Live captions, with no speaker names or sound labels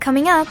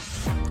Coming up,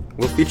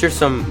 we'll feature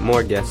some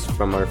more guests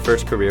from our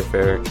first career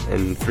fair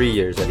in 3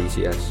 years at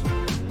ECS.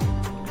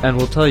 And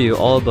we'll tell you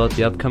all about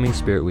the upcoming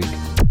Spirit Week.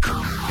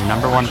 Your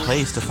number one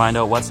place to find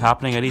out what's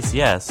happening at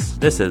ECS.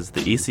 This is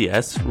the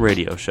ECS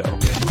Radio Show.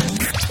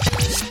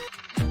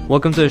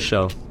 Welcome to the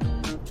show.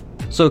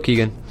 So,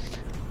 Keegan,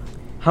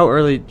 how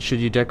early should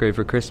you decorate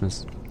for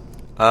Christmas?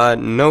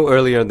 No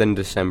earlier than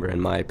December, in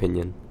my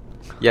opinion.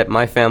 Yet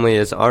my family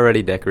is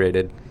already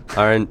decorated.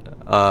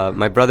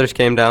 My brothers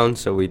came down,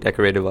 so we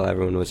decorated while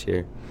everyone was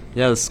here.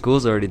 Yeah, the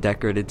school's already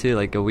decorated too,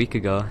 like a week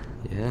ago.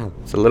 Yeah,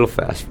 it's a little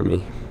fast for me.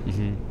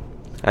 Mm-hmm.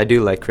 I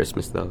do like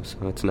Christmas, though, so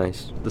it's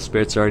nice. The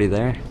spirit's already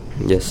there?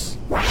 Yes.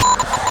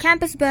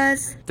 Campus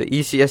Buzz. The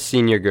ECS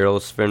senior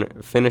girls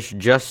finished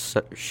just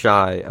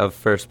shy of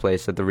first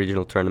place at the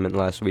regional tournament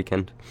last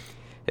weekend.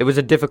 It was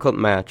a difficult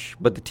match,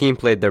 but the team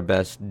played their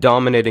best,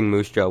 dominating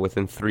Moose Jaw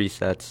within 3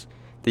 sets,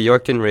 the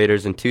Yorkton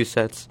Raiders in 2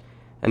 sets,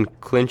 and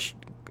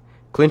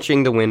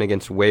clinching the win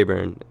against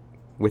Weyburn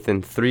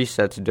within 3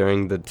 sets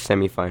during the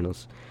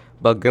semifinals.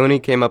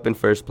 Balgoni came up in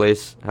first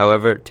place,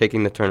 however,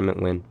 taking the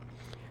tournament win.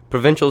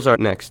 Provincials are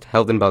next,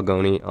 held in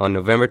Balgoni on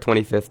November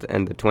 25th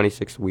and the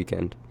 26th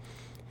weekend.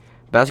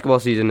 Basketball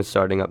season is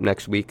starting up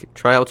next week.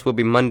 Tryouts will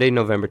be Monday,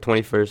 November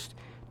 21st,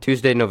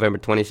 Tuesday, November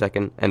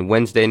 22nd, and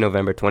Wednesday,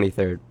 November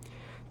 23rd.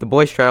 The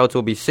boys' tryouts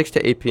will be 6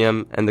 to 8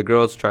 p.m., and the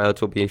girls'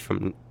 tryouts will be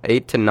from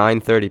 8 to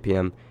 9:30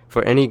 p.m.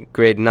 for any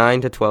grade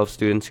 9 to 12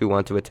 students who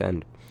want to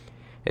attend.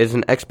 It is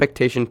an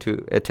expectation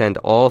to attend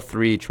all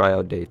 3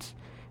 tryout dates.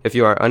 If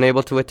you are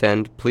unable to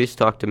attend, please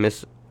talk to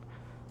Miss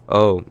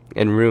O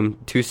in room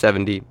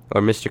 270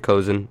 or Mr.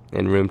 Cozen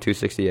in room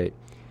 268.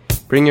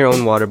 Bring your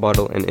own water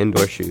bottle and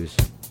indoor shoes.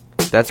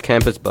 That's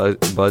Campus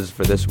Buzz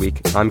for this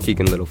week. I'm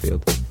Keegan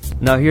Littlefield.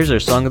 Now here's our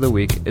song of the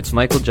week. It's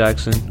Michael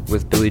Jackson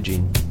with Billie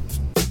Jean.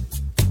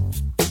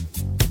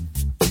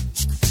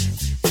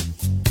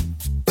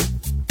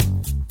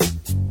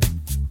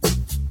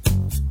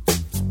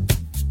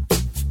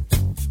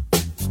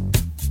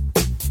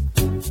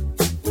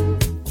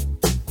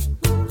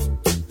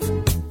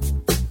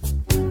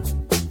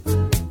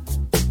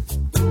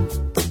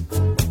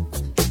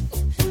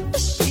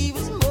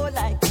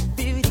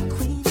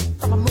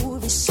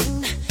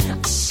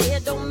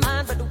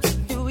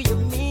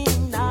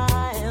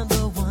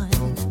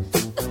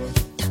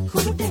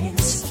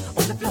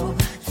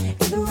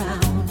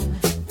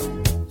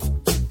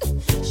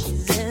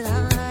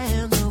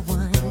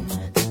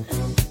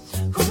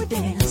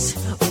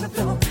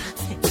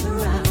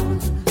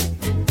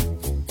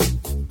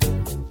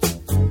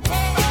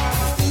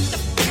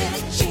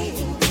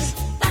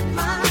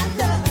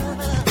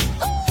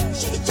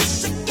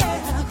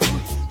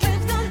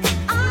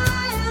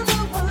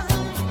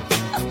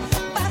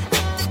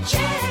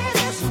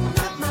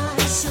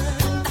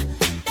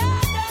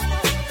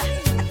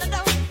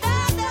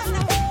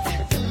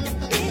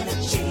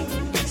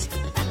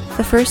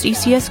 The first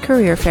ECS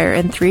career fair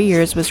in 3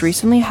 years was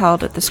recently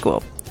held at the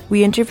school.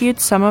 We interviewed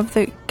some of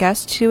the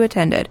guests who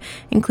attended,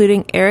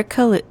 including Eric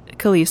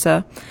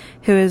Kalisa,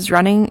 who is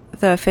running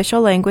the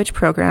official language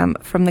program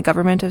from the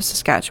government of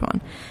Saskatchewan.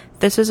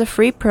 This is a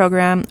free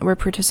program where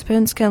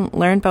participants can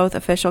learn both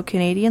official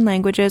Canadian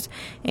languages,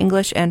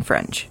 English and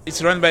French.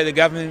 It's run by the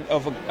government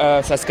of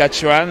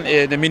Saskatchewan,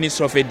 the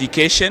Ministry of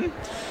Education.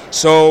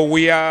 So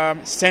we are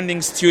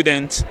sending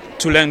students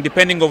to learn,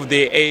 depending on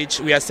the age,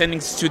 we are sending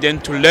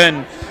students to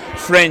learn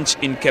French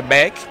in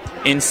Quebec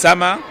in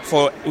summer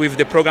with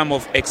the program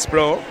of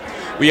Explore.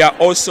 We are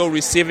also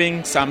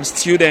receiving some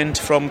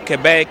students from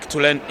Quebec to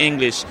learn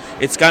English.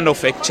 It's kind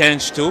of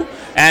exchange too.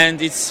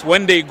 And it's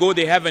when they go,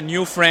 they have a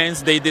new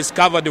friends, they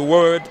discover the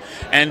word,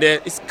 and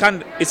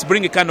it's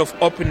bring a kind of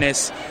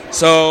openness.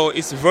 So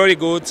it's very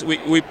good.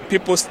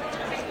 People,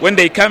 when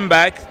they come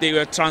back, they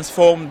were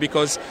transformed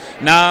because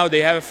now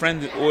they have a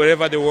friend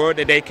wherever the world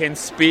that they can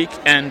speak,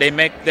 and they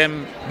make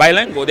them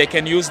bilingual. They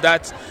can use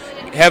that,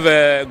 have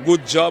a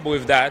good job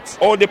with that.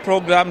 All the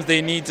programs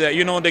they need,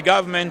 the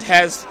government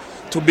has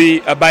to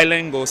be a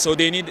bilingual, so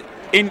they need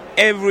in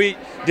every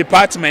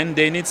department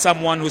they need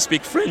someone who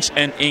speaks French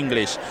and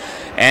English,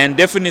 and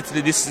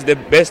definitely this is the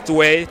best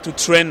way to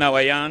train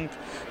our young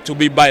to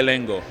be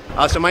bilingual.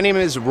 So my name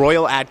is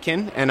Royal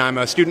Adkin, and I'm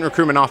a student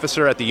recruitment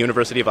officer at the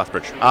University of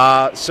Lethbridge.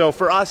 So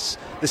for us,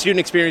 the student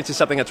experience is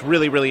something that's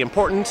really, really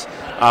important.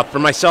 For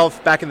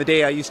myself, back in the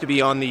day, I used to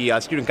be on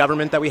the student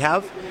government that we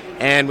have,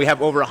 and we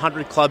have over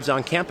 100 clubs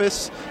on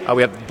campus.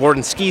 We have Board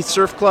and Ski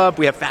Surf Club,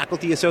 we have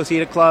faculty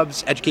associated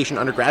clubs, Education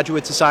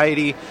Undergraduate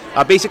Society,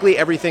 basically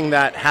everything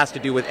that has to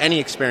do with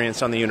any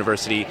experience on the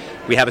university.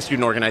 We have a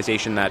student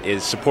organization that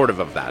is supportive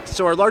of that.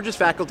 So our largest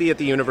faculty at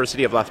the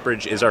University of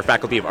Lethbridge is our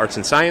Faculty of Arts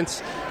and Science.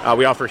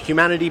 We offer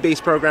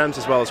humanity-based programs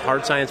as well as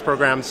hard science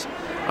programs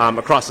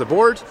across the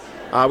board.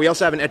 We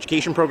also have an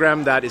education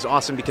program that is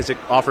awesome because it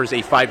offers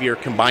a 5-year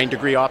combined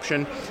degree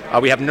option.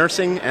 We have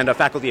nursing and a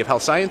Faculty of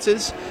Health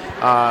Sciences.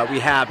 We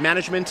have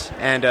management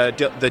and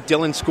the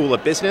Dillon School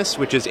of Business,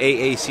 which is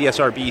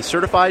AACSRB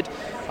certified,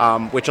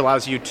 which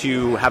allows you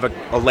to have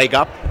a leg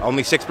up.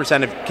 Only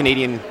 6% of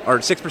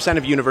 6%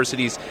 of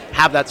universities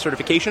have that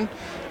certification.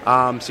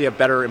 so you have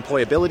better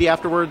employability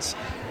afterwards.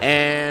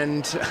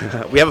 And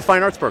we have a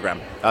fine arts program.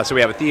 So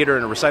we have a theater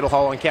and a recital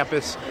hall on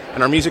campus,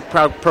 and our music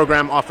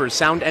program offers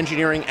sound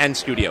engineering and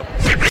studio.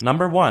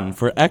 Number 1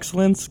 for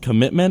excellence,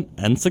 commitment,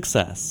 and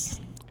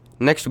success.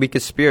 Next week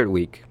is Spirit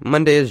Week.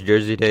 Monday is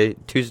Jersey Day,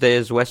 Tuesday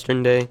is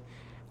Western Day,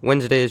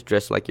 Wednesday is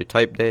Dress Like Your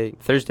Type Day,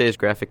 Thursday is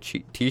Graphic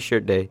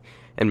T-Shirt Day,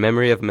 and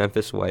Memory of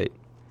Memphis White.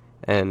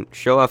 And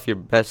show off your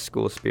best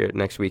school spirit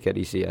next week at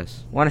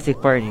ECS. Want to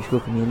take part in your school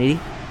community?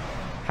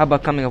 How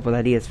about coming up with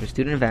ideas for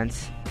student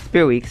events,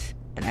 Spirit Weeks,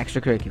 and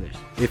extracurriculars?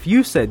 If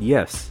you said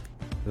yes,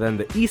 then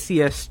the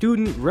ECS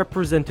Student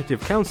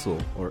Representative Council,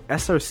 or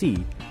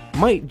SRC,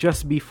 might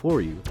just be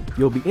for you.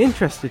 You'll be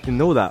interested to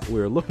know that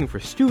we're looking for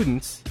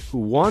students who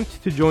want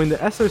to join the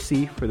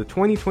SRC for the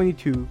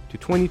 2022 to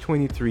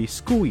 2023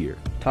 school year.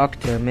 Talk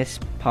to Miss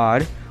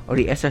Pod or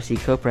the SRC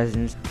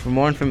co-presidents for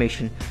more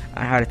information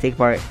on how to take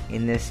part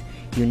in this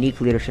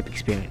unique leadership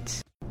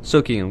experience.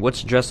 So, Keegan,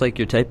 what's Dress Like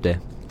Your Type Day?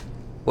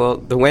 Well,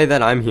 the way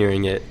that I'm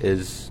hearing it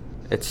is,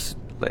 it's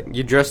like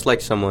you dress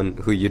like someone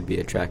who you'd be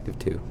attractive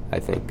to, I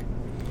think.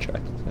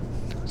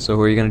 So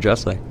who are you going to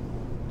dress like?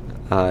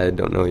 I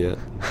don't know yet.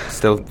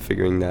 Still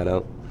figuring that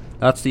out.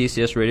 That's the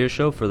ECS radio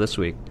show for this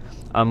week.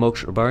 I'm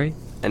Moksh Rabari.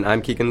 And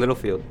I'm Keegan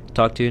Littlefield.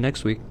 Talk to you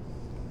next week.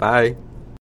 Bye.